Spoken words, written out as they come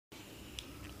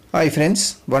Hi friends,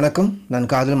 வணக்கம். நான்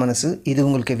காதல் மனசு. இது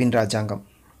உங்கள் கெவின் ராஜாங்கம்.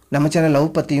 நம்ம சேனல் லவ்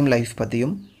பத்தியும் லைஃப்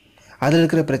பத்தியும் அதில்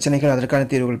இருக்கிற பிரச்சனைகள் அதற்கான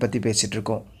தீர்வுகள் பற்றி பேசிட்டு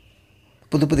இருக்கோம்.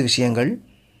 புது விஷயங்கள்.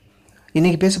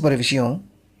 இன்னைக்கு பேச போகிற விஷயம்,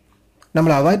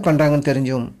 நம்மளை அவாய்ட் பண்ணுறாங்கன்னு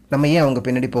தெரிஞ்சும் நம்ம ஏன் அவங்க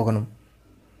பின்னாடி போகணும்?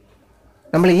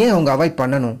 நம்மளை ஏன் அவங்க அவாய்ட்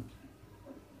பண்ணணும்?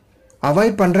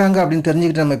 அவாய்ட் பண்ணுறாங்க அப்படின்னு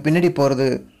தெரிஞ்சுக்கிட்டு நம்ம பின்னாடி போகிறது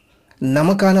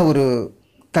நமக்கான ஒரு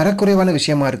தரக்குறைவான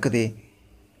விஷயமா இருக்குதே,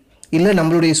 இல்லை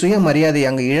நம்மளுடைய சுய மரியாதை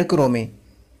அங்கே இழக்கிறோமே,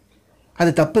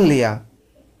 அது தப்பு இல்லையா?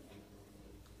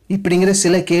 இப்படிங்கிற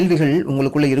சில கேள்விகள்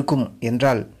உங்களுக்குள்ளே இருக்கும்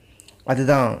என்றால்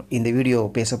அதுதான் இந்த வீடியோ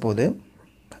பேசப்போகுது.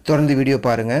 தொடர்ந்து வீடியோ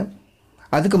பாருங்கள்.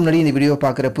 அதுக்கு முன்னாடி இந்த வீடியோ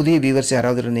பார்க்குற புதிய வியூவர்ஸ்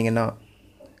யாராவது இருந்தீங்கன்னா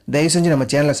தயவு செஞ்சு நம்ம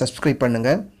சேனலை சப்ஸ்கிரைப்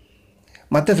பண்ணுங்கள்.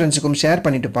 மற்ற ஃப்ரெண்ட்ஸுக்கும் ஷேர்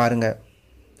பண்ணிவிட்டு பாருங்கள்.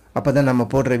 அப்போ தான் நம்ம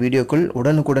போடுற வீடியோக்குள்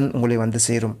உடனுக்குடன் உங்களை வந்து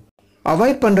சேரும்.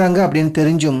 அவாய்ட் பண்ணுறாங்க அப்படின்னு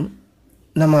தெரிஞ்சும்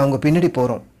நம்ம அவங்க பின்னாடி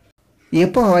போகிறோம்.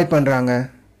 எப்போ அவாய்ட் பண்ணுறாங்க?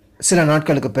 சில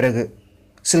நாட்களுக்கு பிறகு,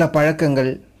 சில பழக்கங்கள்,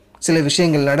 சில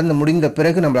விஷயங்கள் நடந்து முடிந்த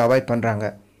பிறகு நம்மளை அவாய்ட் பண்ணுறாங்க.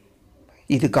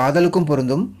 இது காதலுக்கும்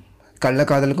பொருந்தும்,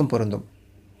 கள்ளக்காதலுக்கும் பொருந்தும்.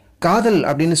 காதல்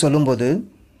அப்படின்னு சொல்லும்போது,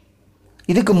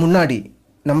 இதுக்கு முன்னாடி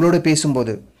நம்மளோட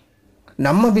பேசும்போது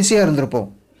நம்ம பிஸியாக இருந்திருப்போம்,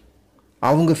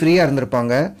 அவங்க ஃப்ரீயாக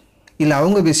இருந்திருப்பாங்க, இல்லை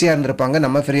அவங்க பிஸியாக இருந்திருப்பாங்க,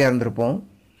 நம்ம ஃப்ரீயாக இருந்திருப்போம்.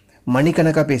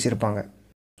 மணிக்கணக்காக பேசியிருப்பாங்க.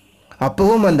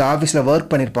 அப்போவும் அந்த ஆஃபீஸில்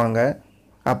ஒர்க் பண்ணியிருப்பாங்க,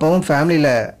 அப்போவும்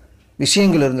ஃபேமிலியில்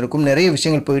விஷயங்கள் இருந்திருக்கும், நிறைய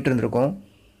விஷயங்கள் போயிட்டு இருந்திருக்கும்,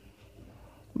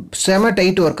 செம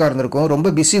டைட் ஒர்க்காக இருந்திருக்கும், ரொம்ப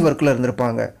பிஸி ஒர்க்கில்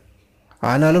இருந்திருப்பாங்க.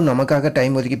 ஆனாலும் நமக்காக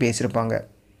டைம் ஒதுக்கி பேசியிருப்பாங்க.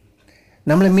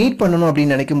 நம்மளை மீட் பண்ணணும்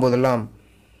அப்படின்னு நினைக்கும் போதெல்லாம்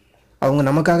அவங்க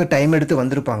நமக்காக டைம் எடுத்து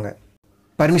வந்திருப்பாங்க.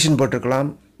 பர்மிஷன் போட்டிருக்கலாம்,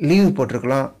 லீவ்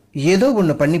போட்டிருக்கலாம், ஏதோ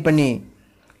ஒன்று பண்ணி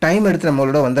டைம் எடுத்து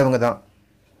நம்மளோட வந்தவங்க தான்.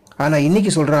 ஆனால்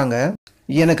இன்றைக்கி சொல்கிறாங்க,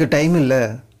 எனக்கு டைம் இல்லை,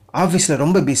 ஆஃபீஸில்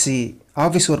ரொம்ப பிஸி,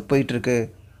 ஆஃபீஸ் ஒர்க் போயிட்டுருக்கு,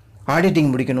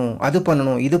 ஆடிட்டிங் முடிக்கணும், அது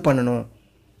பண்ணணும், இது பண்ணணும்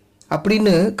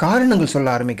அப்படின்னு காரணங்கள்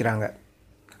சொல்ல ஆரம்பிக்கிறாங்க.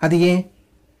 அது ஏன்?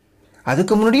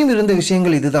 அதுக்கு முன்னாடியும் இருந்த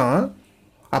விஷயங்கள் இதுதான்.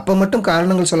 அப்போ மட்டும்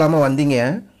காரணங்கள் சொல்லாமல் வந்தீங்க,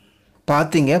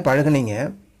 பார்த்தீங்க, பழகுனீங்க.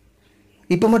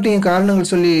 இப்போ மட்டும் என் காரணங்கள்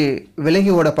சொல்லி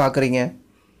விலகி ஓட பார்க்குறீங்க.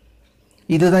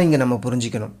 இதுதான் இங்கே நம்ம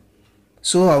புரிஞ்சிக்கணும்.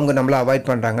 ஸோ அவங்க நம்மளை அவாய்ட்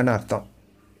பண்ணுறாங்கன்னு அர்த்தம்.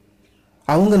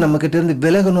 அவங்க நம்மக்கிட்டேருந்து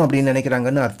விலகணும் அப்படின்னு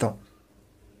நினைக்கிறாங்கன்னு அர்த்தம்.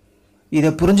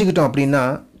 இதை புரிஞ்சுக்கிட்டோம் அப்படின்னா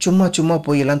சும்மா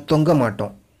போயெல்லாம் தொங்க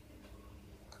மாட்டோம்.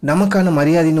 நமக்கான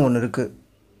மரியாதைன்னு ஒன்று இருக்குது,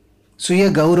 சுய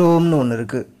கௌரவம்னு ஒன்று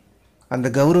இருக்குது. அந்த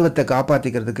கௌரவத்தை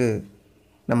காப்பாற்றிக்கிறதுக்கு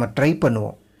நம்ம ட்ரை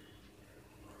பண்ணுவோம்.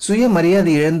 சுய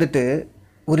மரியாதை இழந்துட்டு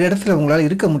ஒரு இடத்துல உங்களால்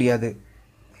இருக்க முடியாது.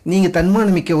 நீங்கள்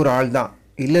தன்மானமிக்க ஒரு ஆள் தான்,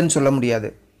 இல்லைன்னு சொல்ல முடியாது.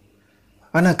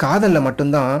 ஆனால் காதலில்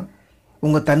மட்டும்தான்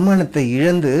உங்கள் தன்மானத்தை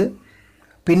இழந்து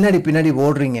பின்னாடி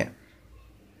ஓடுறீங்க.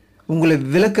 உங்களை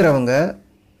விலக்கிறவங்க,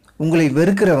 உங்களை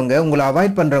வெறுக்கிறவங்க, உங்களை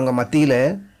அவாய்ட் பண்ணுறவங்க மத்தியில்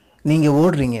நீங்கள்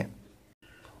ஓடுறீங்க.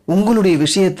 உங்களுடைய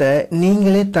விஷயத்தை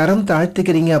நீங்களே தரம்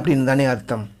தாழ்த்திக்கிறீங்க அப்படின்னு தானே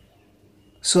அர்த்தம்.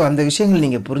 ஸோ அந்த விஷயங்கள்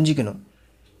நீங்கள் புரிஞ்சிக்கணும்.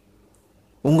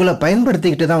 உங்களை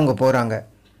பயன்படுத்திக்கிட்டு தான் அவங்க போகிறாங்க,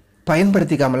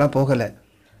 பயன்படுத்திக்காமலாம் போகலை.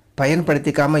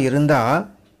 பயன்படுத்திக்காமல் இருந்தால்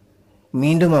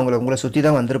மீண்டும் உங்களை சுற்றி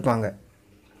தான் வந்திருப்பாங்க.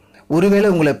 ஒருவேளை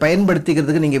உங்களை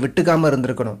பயன்படுத்திக்கிறதுக்கு நீங்கள் விட்டுக்காமல்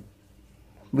இருந்திருக்கணும்.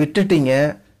 விட்டுட்டீங்க,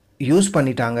 யூஸ்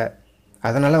பண்ணிட்டாங்க,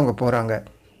 அதனால் அவங்க போகிறாங்க.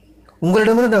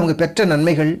 உங்களிடமிருந்து அவங்க பெற்ற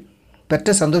நன்மைகள்,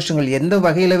 பெற்ற சந்தோஷங்கள் எந்த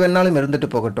வகையில் வேணாலும் இருந்துட்டு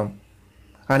போகட்டும்,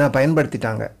 ஆனால்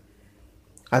பயன்படுத்திட்டாங்க,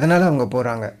 அதனால் அவங்க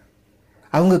போகிறாங்க.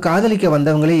 அவங்க காதலிக்க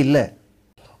வந்தவங்களே இல்லை,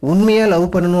 உண்மையாக லவ்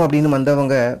பண்ணணும் அப்படின்னு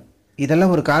வந்தவங்க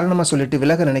இதெல்லாம் ஒரு காரணமாக சொல்லிட்டு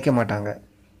விலக நினைக்க மாட்டாங்க.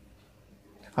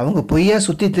 அவங்க பொய்யா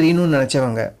சுற்றி திரியணும்னு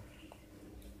நினச்சவங்க,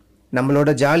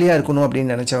 நம்மளோட ஜாலியாக இருக்கணும்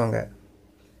அப்படின்னு நினச்சவங்க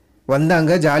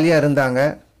வந்தாங்க, ஜாலியாக இருந்தாங்க,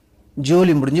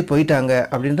 ஜோலி முடிஞ்சு போயிட்டாங்க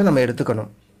அப்படின்றத நம்ம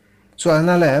எடுத்துக்கணும். ஸோ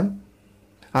அதனால்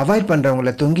அவாய்ட்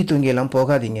பண்ணுறவங்கள தொங்கியெல்லாம்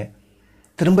போகாதீங்க.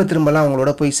 திரும்பலாம்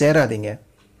அவங்களோட போய் சேராதீங்க.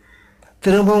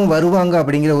 திரும்பவும் வருவாங்க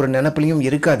அப்படிங்கிற ஒரு நினைப்புலையும்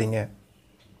இருக்காதீங்க.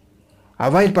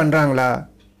 அவாய்ட் பண்ணுறாங்களா,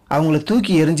 அவங்கள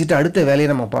தூக்கி எறிஞ்சிட்டு அடுத்த வேலையை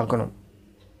நம்ம பார்க்கணும்.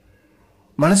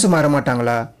 மனசு மாற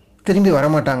மாட்டாங்களா, திரும்பி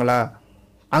வரமாட்டாங்களா,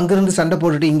 அங்கேருந்து சண்டை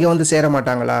போட்டுட்டு இங்கே வந்து சேர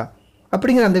மாட்டாங்களா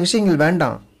அப்படிங்கிற அந்த விஷயங்கள்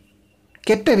வேண்டாம்.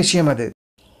 கெட்ட விஷயம் அது.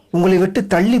 உங்களை விட்டு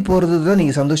தள்ளி போகிறது தான்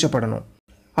நீங்கள் சந்தோஷப்படணும்.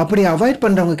 அப்படி அவாய்ட்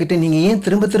பண்ணுறவங்க கிட்டே நீங்கள் ஏன்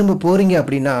திரும்ப போகிறீங்க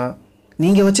அப்படின்னா,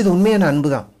 நீங்கள் வச்சது உண்மையான அன்பு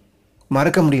தான்.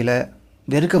 மறக்க முடியல,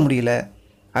 வெறுக்க முடியல,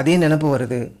 அதே நினப்பு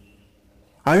வருது,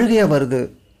 அழுகையாக வருது,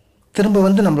 திரும்ப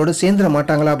வந்து நம்மளோட சேர்ந்துட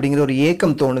மாட்டாங்களா அப்படிங்கிற ஒரு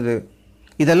ஏக்கம் தோணுது.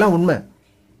 இதெல்லாம் உண்மை.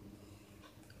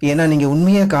 ஏன்னா நீங்கள்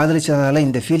உண்மையாக காதலிச்சதால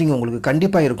இந்த ஃபீலிங் உங்களுக்கு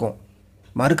கண்டிப்பாக இருக்கும்,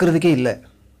 மறுக்கிறதுக்கே இல்லை.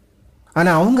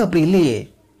 ஆனால் அவங்க அப்படி இல்லையே.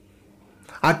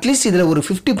 அட்லீஸ்ட் இதில் ஒரு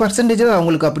 50%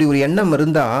 அவங்களுக்கு அப்படி ஒரு எண்ணம்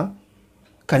இருந்தால்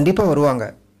கண்டிப்பாக வருவாங்க.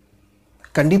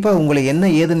 கண்டிப்பாக உங்களை என்ன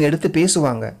ஏதுன்னு எடுத்து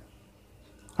பேசுவாங்க.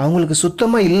 அவங்களுக்கு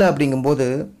சுத்தமாக இல்லை அப்படிங்கும்போது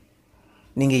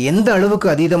நீங்கள் எந்த அளவுக்கு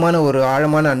அதீதமான ஒரு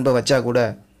ஆழமான அன்பை வச்சா கூட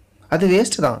அது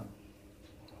வேஸ்ட்டு தான்.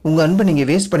 உங்கள் அன்பை நீங்கள்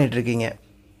வேஸ்ட் பண்ணிகிட்ருக்கீங்க.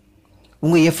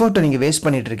 உங்கள் எஃபோர்ட்டை நீங்கள் வேஸ்ட்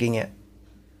பண்ணிகிட்ருக்கீங்க.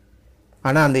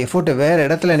 ஆனால் அந்த எஃபோர்ட்டை வேறு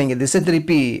இடத்துல நீங்கள் திசை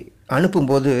திருப்பி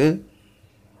அனுப்பும்போது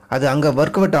அது அங்கே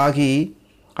ஒர்க் அவுட் ஆகி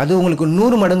அது உங்களுக்கு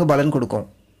 100 மடங்கு பலன் கொடுக்கும்.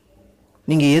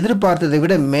 நீங்கள் எதிர்பார்த்ததை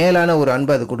விட மேலான ஒரு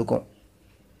அன்பை அது கொடுக்கும்.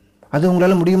 அது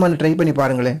உங்களால் முடியுமான்னு ட்ரை பண்ணி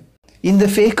பாருங்களேன். இந்த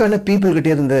ஃபேக்கான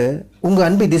பீப்புள்கிட்டே இருந்து உங்கள்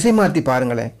அன்பை திசை மாற்றி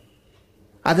பாருங்களேன்.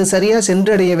 அது சரியாக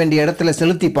சென்றடைய வேண்டிய இடத்துல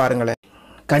செலுத்தி பாருங்களேன்.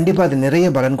 கண்டிப்பாக அது நிறைய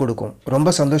பலன் கொடுக்கும். ரொம்ப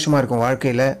சந்தோஷமாக இருக்கும்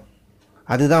வாழ்க்கையில்.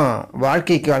 அதுதான்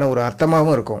வாழ்க்கைக்கான ஒரு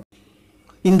அர்த்தமாகவும் இருக்கும்.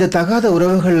 இந்த தகாத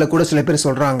உறவுகளில் கூட சில பேர்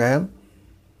சொல்கிறாங்க,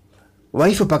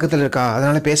 ஒய்ஃபு பக்கத்தில் இருக்கா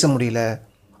அதனால் பேச முடியல,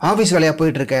 ஆஃபீஸ் வேலையாக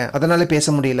போயிட்டுருக்கேன் அதனால் பேச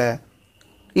முடியல,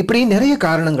 இப்படி நிறைய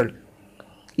காரணங்கள்.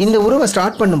 இந்த உறவை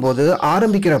ஸ்டார்ட் பண்ணும்போது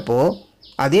ஆரம்பிக்கிறப்போ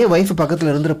அதே ஒய்ஃபு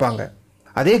பக்கத்தில் இருந்திருப்பாங்க,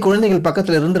 அதே குழந்தைகள்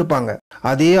பக்கத்தில் இருந்திருப்பாங்க,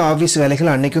 அதே ஆஃபீஸ்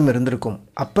வேலைகள் அன்றைக்கும் இருந்திருக்கும்.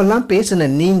 அப்போல்லாம் பேசின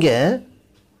நீங்கள்,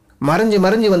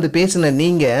 மறைஞ்சு வந்து பேசின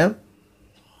நீங்கள்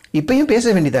இப்பயும்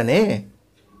பேச வேண்டியதானே?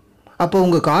 அப்போ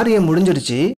உங்கள் காரியம்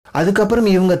முடிஞ்சிடுச்சு, அதுக்கப்புறம்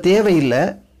இவங்க தேவையில்லை,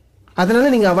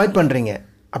 அதனால் நீங்கள் அவாய்ட் பண்ணுறீங்க,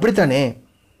 அப்படித்தானே?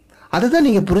 அதை தான்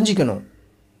நீங்கள் புரிஞ்சிக்கணும்.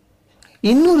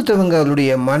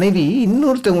 இன்னொருத்தவங்களுடைய மனைவி,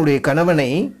 இன்னொருத்தவங்களுடைய கணவனை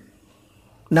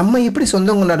நம்ம எப்படி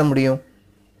சொந்தம் கொண்டாட முடியும்?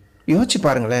 யோசிச்சு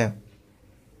பாருங்களேன்,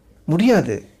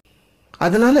 முடியாது.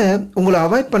 அதனால் உங்களை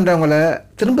அவாய்ட் பண்ணுறவங்கள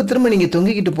திரும்ப நீங்கள்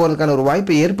தொங்கிக்கிட்டு போகிறதுக்கான ஒரு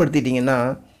வாய்ப்பை ஏற்படுத்திட்டீங்கன்னா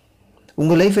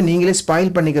உங்கள் லைஃப்பை நீங்களே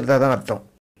ஸ்பாயில் பண்ணிக்கிறதா தான் அர்த்தம்.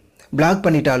 பிளாக்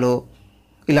பண்ணிட்டாலோ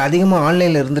இல்லை அதிகமாக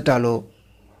ஆன்லைனில் இருந்துட்டாலோ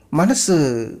மனசு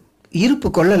இருப்பு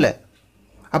கொள்ளலை,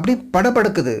 அப்படி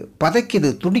படபடக்குது, பதைக்குது,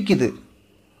 துடிக்குது.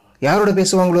 யாரோட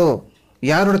பேசுவாங்களோ,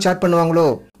 யாரோட சாட் பண்ணுவாங்களோ,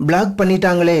 பிளாக்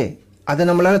பண்ணிட்டாங்களே, அதை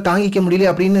நம்மளால் தாங்கிக்க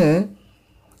முடியல அப்படின்னு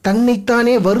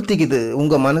தன்னைத்தானே வருத்திக்குது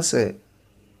உங்கள் மனசு.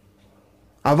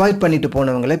 அவாய்ட் பண்ணிட்டு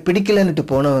போனவங்களை, பிடிக்கலன்னுட்டு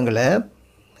போனவங்களை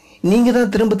நீங்கள்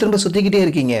தான் திரும்ப சுற்றிக்கிட்டே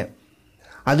இருக்கீங்க.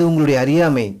 அது உங்களுடைய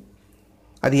அறியாமை.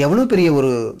 அது எவ்வளோ பெரிய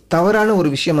ஒரு தவறான ஒரு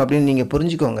விஷயம் அப்படின்னு நீங்கள்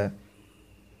புரிஞ்சுக்கோங்க.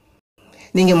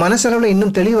 நீங்கள் மனசளவில்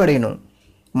இன்னும் தெளிவடையணும்.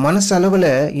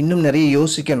 மனசளவில் இன்னும் நிறைய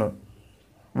யோசிக்கணும்.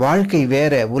 வாழ்க்கை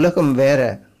வேற, உலகம் வேற,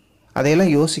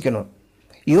 அதையெல்லாம் யோசிக்கணும்.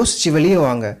 யோசித்து வெளியே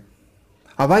வாங்க.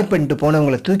 அவாய்ட் பண்ணிட்டு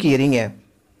போனவங்களை தூக்கி எறிங்க.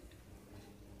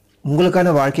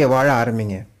 உங்களுக்கான வாழ்க்கையை வாழ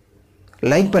ஆரம்பிங்க.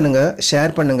 லைக் பண்ணுங்கள்,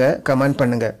 ஷேர் பண்ணுங்கள், கமெண்ட்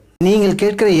பண்ணுங்கள். நீங்கள்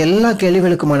கேட்குற எல்லா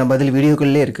கேள்விகளுக்குமான பதில்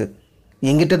வீடியோக்குள்ளே இருக்குது.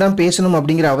 எங்கிட்ட தான் பேசணும்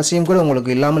அப்படிங்கிற அவசியம் கூட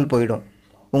உங்களுக்கு இல்லாமல் போயிடும்.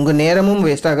 உங்கள் நேரமும்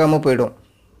வேஸ்ட் ஆகாமல் போயிடும்.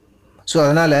 ஸோ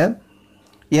அதனால்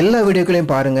எல்லா வீடியோக்களையும்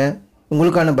பாருங்கள்.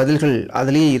 உங்களுக்கான பதில்கள்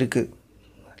அதிலேயே இருக்குது.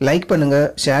 லைக் பண்ணுங்கள்,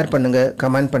 ஷேர் பண்ணுங்கள்,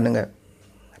 கமெண்ட் பண்ணுங்கள்.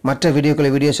 மற்ற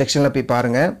வீடியோக்களை வீடியோ செக்ஷனில் போய்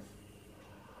பாருங்கள்.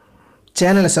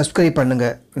 சேனலை சப்ஸ்கிரைப்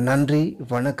பண்ணுங்கள். நன்றி,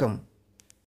 வணக்கம்.